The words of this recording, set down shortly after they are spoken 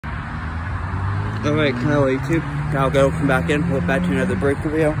Alright, hello YouTube. Now welcome back in. We're back to another break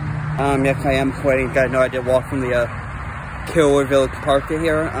video. Yes, I am sweating. You guys know I did walk from the Killer Village Park to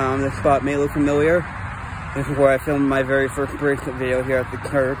here. This spot may look familiar. This is where I filmed my very first bracelet video here at the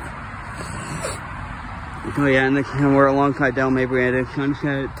curb. Oh yeah, and we're alongside Del May Brandon.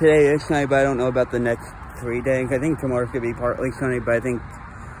 Today is sunny, but I don't know about the next 3 days. I think tomorrow's gonna be partly sunny, but I think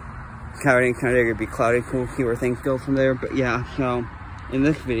Saturday and Sunday are gonna be cloudy, so we'll see where things go from there. But yeah, so in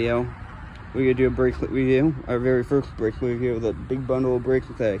this video, we're gonna do a bracelet review, our very first bracelet review of the big bundle of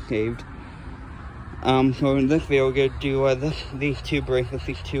bracelets that I saved. So in this video, we're gonna do these two bracelets,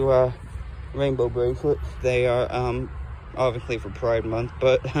 these two rainbow bracelets. They are obviously for Pride Month,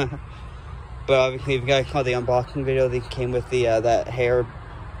 but but obviously if you guys saw the unboxing video, these came with the that hair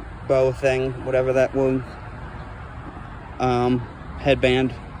bow thing, whatever that was,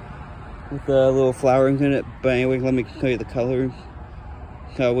 headband with the little flowerings in it. But anyway, let me show you the colors.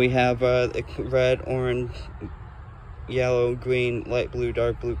 So we have red, orange, yellow, green, light blue,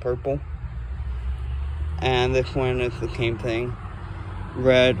 dark blue, purple. And this one is the same thing.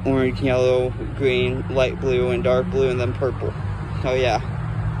 Red, orange, yellow, green, light blue, and dark blue, and then purple. So yeah.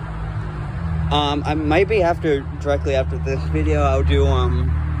 I might be directly after this video, I'll do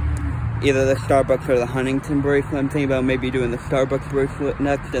either the Starbucks or the Huntington bracelet. I'm thinking about maybe doing the Starbucks bracelet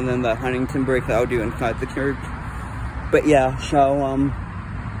next, and then the Huntington bracelet I'll do inside the church. But yeah, so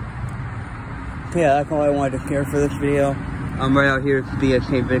yeah, that's all I wanted to share for this video. I'm right out here at the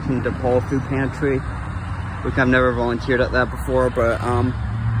St. Vincent de Paul Food Pantry, which I've never volunteered at that before, but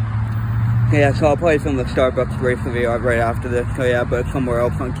yeah, so I'll probably film the Starbucks bracelet video right after this. So yeah, but somewhere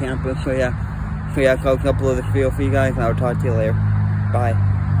else on campus. So yeah, so I'll upload this video for you guys, and I'll talk to you later. Bye.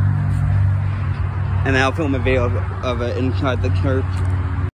 And then I'll film a video of it inside the church.